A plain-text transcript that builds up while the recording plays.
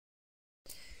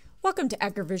Welcome to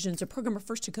AgriVisions, a program of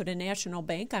First Dakota National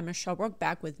Bank. I'm Michelle Rook,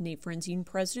 back with Nate Frenzine,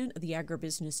 president of the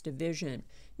AgriBusiness Division.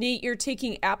 Nate, you're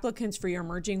taking applicants for your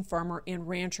Emerging Farmer and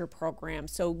Rancher program.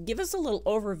 So give us a little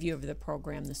overview of the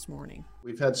program this morning.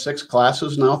 We've had 6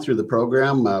 classes now through the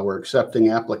program. We're accepting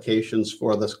applications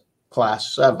for the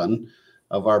class 7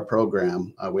 of our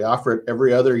program. We offer it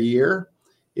every other year.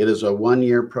 It is a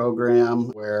 1-year program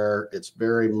where it's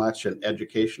very much an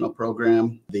educational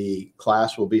program. The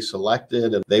class will be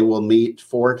selected and they will meet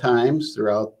 4 times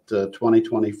throughout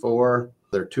 2024.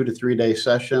 They're 2 to 3 day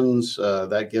sessions.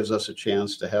 That gives us a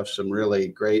chance to have some really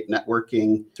great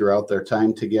networking throughout their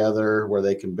time together, where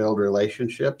they can build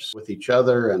relationships with each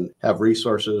other and have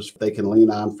resources they can lean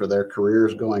on for their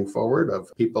careers going forward, of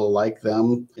people like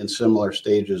them in similar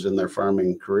stages in their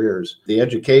farming careers. The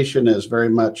education is very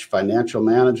much financial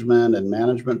management and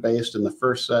management based in the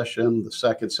first session. The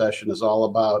second session is all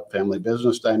about family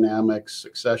business dynamics,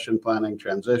 succession planning,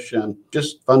 transition,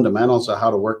 just fundamentals of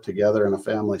how to work together in a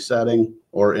family setting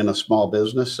or in a small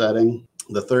business setting.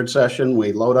 The third session,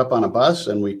 we load up on a bus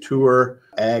and we tour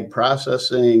ag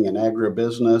processing and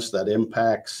agribusiness that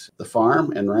impacts the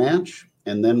farm and ranch.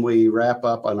 And then we wrap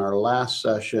up on our last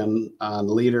session on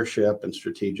leadership and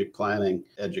strategic planning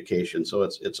education. So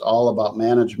it's all about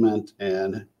management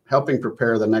and helping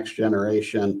prepare the next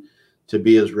generation to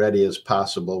be as ready as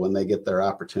possible when they get their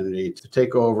opportunity to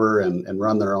take over and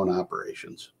run their own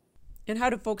operations. And how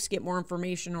do folks get more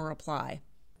information or apply?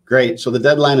 Great. So the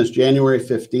deadline is January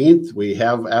 15th. We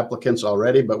have applicants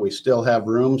already, but we still have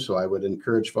room. So I would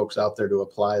encourage folks out there to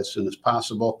apply as soon as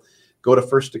possible. Go to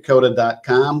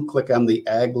firstdakota.com, click on the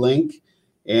ag link,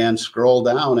 and scroll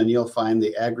down and you'll find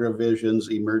the AgriVisions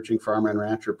Emerging Farmer and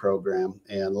Rancher program.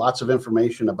 And lots of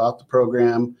information about the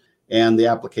program, and the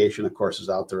application, of course, is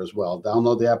out there as well.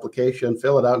 Download the application,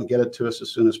 fill it out, and get it to us as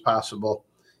soon as possible.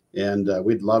 And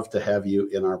we'd love to have you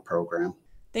in our program.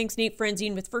 Thanks, Nate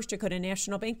Frenzine with First Dakota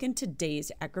National Bank, and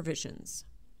today's AgriVisions.